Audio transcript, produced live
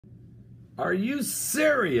Are you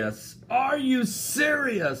serious? Are you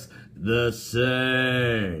serious? The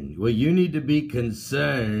CERN. Well, you need to be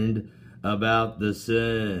concerned about the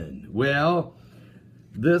CERN. Well,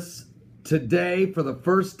 today, for the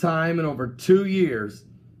first time in over 2 years,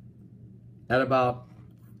 at about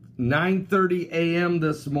 9:30 a.m.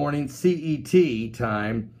 this morning, CET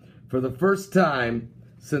time, for the first time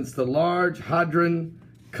since the Large Hadron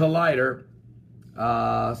Collider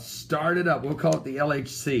started up, we'll call it the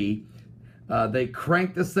LHC, they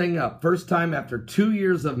cranked this thing up. First time after 2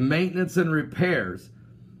 years of maintenance and repairs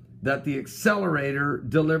that the accelerator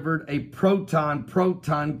delivered a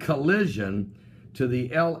proton-proton collision to the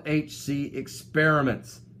LHC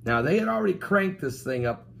experiments. Now, they had already cranked this thing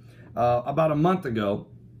up about a month ago,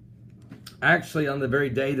 actually on the very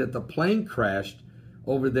day that the plane crashed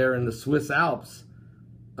over there in the Swiss Alps,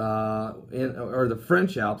 or the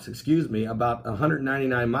French Alps, excuse me, about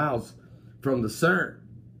 199 miles from the CERN,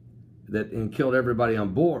 and killed everybody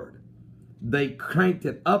on board. They cranked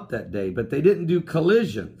it up that day, but they didn't do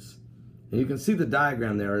collisions. And you can see the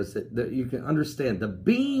diagram there is that you can understand the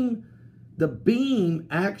beam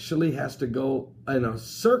actually has to go in a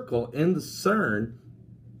circle in the CERN.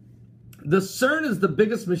 The CERN is the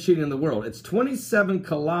biggest machine in the world. It's 27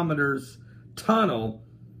 kilometers tunnel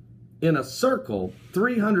in a circle,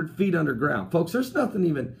 300 feet underground. Folks, there's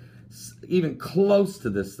nothing even close to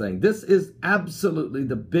this thing. This is absolutely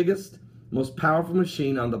the biggest, most powerful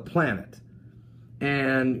machine on the planet.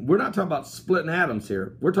 And we're not talking about splitting atoms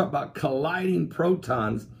here. We're talking about colliding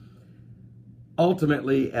protons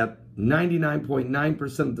ultimately at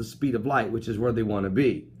 99.9% of the speed of light, which is where they want to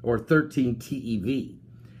be, or 13 TeV.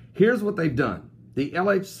 Here's what they've done. The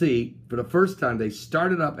LHC, for the first time, they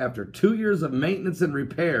started up after 2 years of maintenance and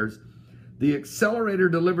repairs. The accelerator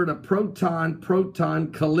delivered a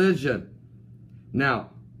proton-proton collision.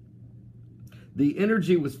 Now, the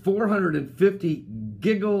energy was 450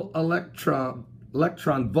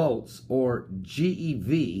 electron volts, or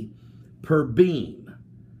GeV, per beam.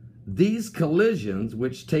 These collisions,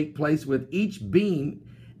 which take place with each beam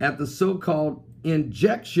at the so-called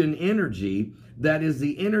injection energy, that is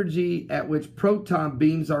the energy at which proton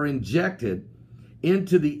beams are injected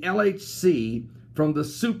into the LHC from the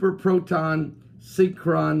super proton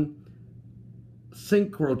synchrotron.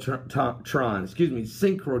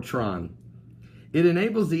 It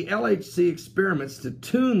enables the LHC experiments to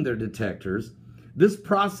tune their detectors. This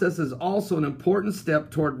process is also an important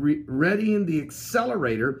step toward readying the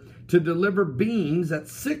accelerator to deliver beams at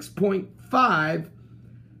 6.5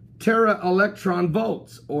 tera electron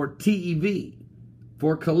volts, or TeV,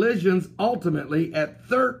 for collisions ultimately at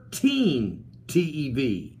 13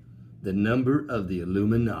 TeV, the number of the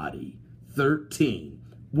Illuminati, 13,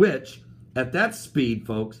 which at that speed,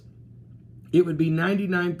 folks, it would be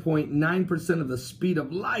 99.9% of the speed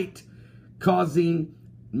of light, causing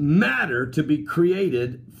matter to be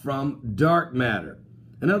created from dark matter.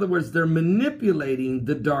 In other words, they're manipulating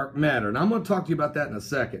the dark matter. And I'm going to talk to you about that in a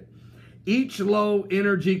second. Each low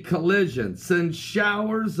energy collision sends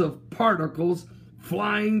showers of particles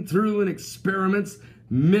flying through an experiment's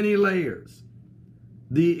many layers.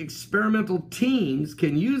 The experimental teams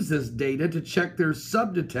can use this data to check their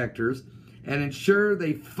subdetectors and ensure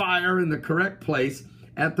they fire in the correct place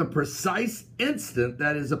at the precise instant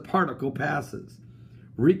that is a particle passes.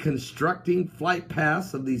 Reconstructing flight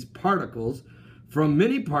paths of these particles from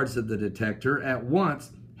many parts of the detector at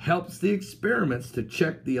once helps the experiments to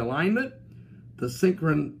check the alignment, the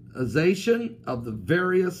synchronization of the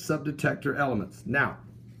various subdetector elements. Now,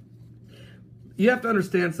 you have to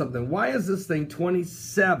understand something. Why is this thing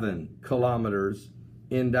 27 kilometers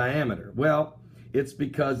in diameter? Well, it's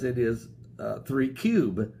because it is 3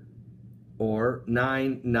 cube, or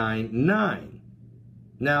 999.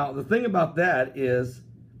 Now, the thing about that is,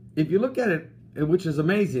 if you look at it, which is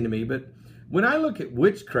amazing to me, but when I look at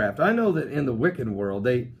witchcraft, I know that in the Wiccan world,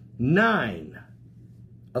 a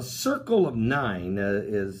circle of 9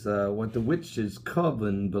 is what the witches'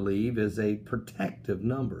 coven believe is a protective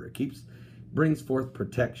number. It brings forth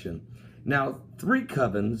protection. Now, 3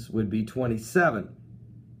 covens would be 27.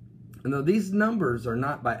 And though these numbers are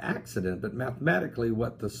not by accident, but mathematically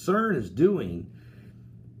what the CERN is doing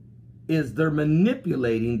is they're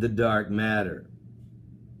manipulating the dark matter.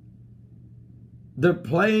 They're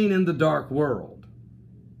playing in the dark world,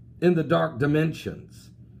 in the dark dimensions,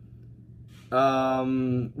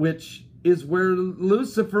 which is where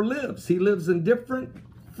Lucifer lives. He lives in different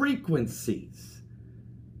frequencies.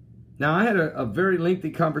 Now, I had a very lengthy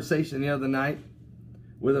conversation the other night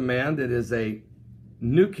with a man that is a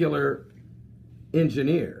nuclear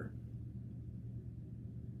engineer,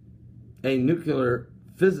 a nuclear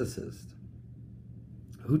physicist.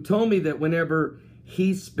 who told me that whenever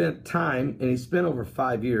he spent time, and he spent over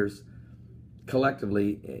 5 years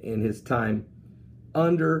collectively in his time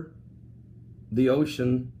under the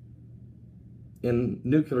ocean in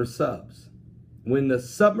nuclear subs. When the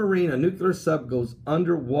submarine, a nuclear sub, goes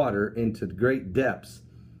underwater into great depths,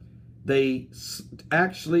 they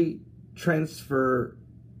actually transfer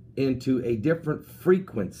into a different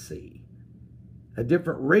frequency, a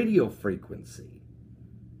different radio frequency.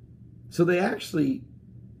 So they actually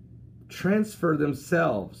transfer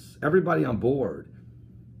themselves, everybody on board,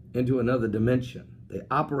 into another dimension. They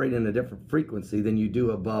operate in a different frequency than you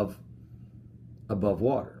do above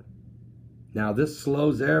water. Now, this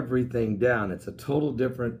slows everything down. It's a total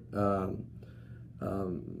different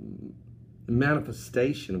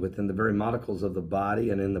manifestation within the very molecules of the body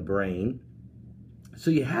and in the brain.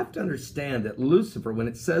 So you have to understand that Lucifer, when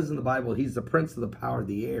it says in the Bible, he's the prince of the power of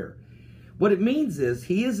the air, what it means is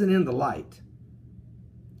he isn't in the light,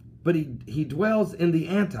 but he dwells in the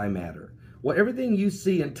antimatter. Well, everything you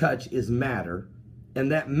see and touch is matter,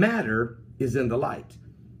 and that matter is in the light.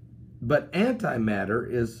 But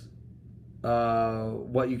antimatter is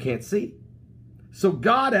what you can't see. So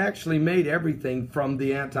God actually made everything from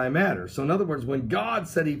the antimatter. So in other words, when God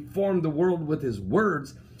said he formed the world with his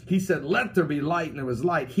words, he said, let there be light, and there was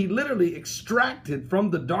light. He literally extracted from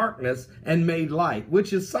the darkness and made light,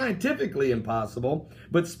 which is scientifically impossible,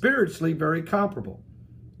 but spiritually very comparable.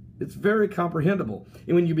 It's very comprehensible.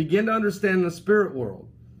 And when you begin to understand the spirit world,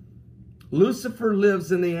 Lucifer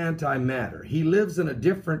lives in the antimatter. He lives in a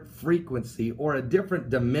different frequency or a different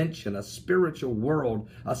dimension, a spiritual world,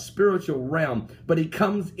 a spiritual realm. But he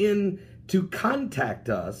comes in to contact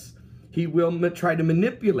us. He will try to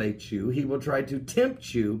manipulate you. He will try to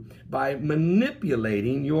tempt you by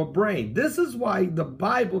manipulating your brain. This is why the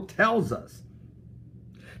Bible tells us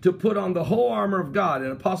to put on the whole armor of God.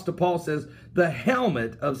 And Apostle Paul says, the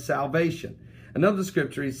helmet of salvation. Another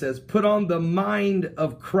scripture, he says, put on the mind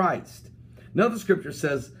of Christ. Another scripture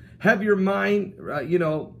says, have your mind,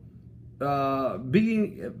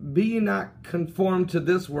 be not conformed to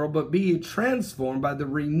this world, but be transformed by the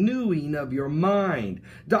renewing of your mind.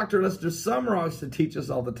 Dr. Lester Sumrall used to teach us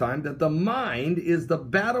all the time that the mind is the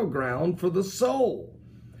battleground for the soul.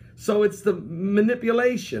 So it's the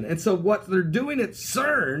manipulation. And so what they're doing at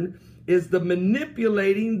CERN is the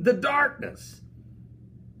manipulating the darkness,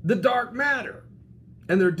 the dark matter.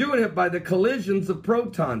 And they're doing it by the collisions of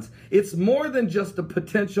protons. It's more than just a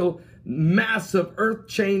potential massive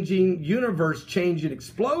earth-changing, universe-changing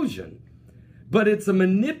explosion, but it's a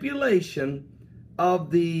manipulation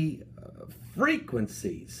of the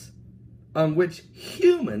frequencies on which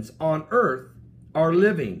humans on earth are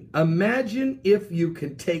living. Imagine if you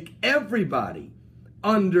could take everybody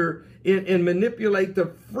under and manipulate the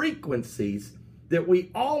frequencies that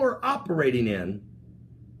we all are operating in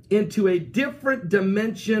into a different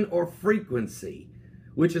dimension or frequency,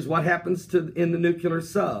 which is what happens in the nuclear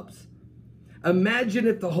subs. Imagine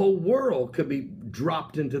if the whole world could be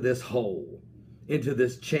dropped into this hole, into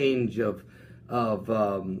this change of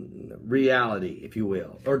reality, if you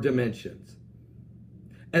will, or dimensions.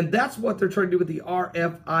 And that's what they're trying to do with the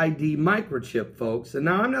RFID microchip, folks. And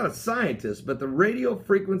now I'm not a scientist, but the radio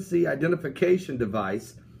frequency identification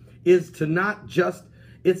device is to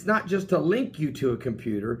it's not just to link you to a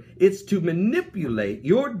computer, it's to manipulate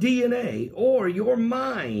your DNA or your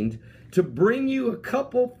mind to bring you a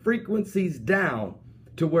couple frequencies down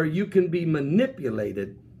to where you can be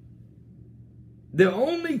manipulated. The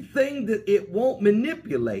only thing that it won't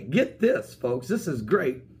manipulate, get this, folks, this is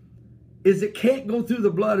great, is it can't go through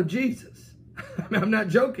the blood of Jesus. I'm not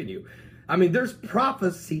joking you. I mean, there's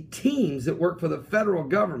prophecy teams that work for the federal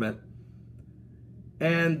government,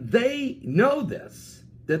 and they know this,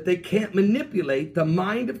 that they can't manipulate the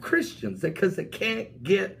mind of Christians because they can't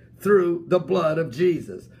get through the blood of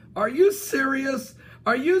Jesus. Are you serious?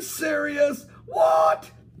 Are you serious?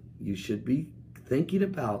 What? You should be thinking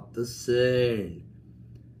about the CERN.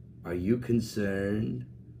 Are you concerned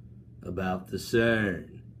about the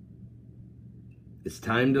CERN? It's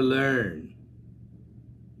time to learn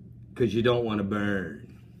because you don't want to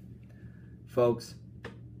burn. Folks,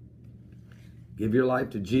 give your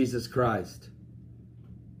life to Jesus Christ.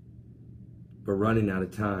 We're running out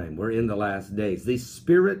of time. We're in the last days. The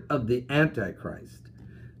spirit of the Antichrist.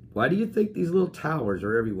 Why do you think these little towers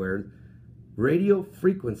are everywhere? Radio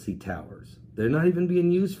frequency towers. They're not even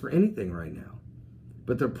being used for anything right now.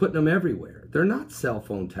 But they're putting them everywhere. They're not cell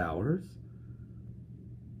phone towers.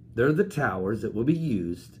 They're the towers that will be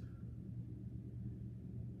used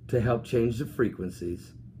to help change the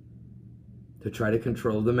frequencies, to try to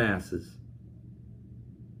control the masses.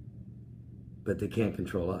 But they can't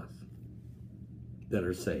control us. that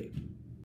are saved.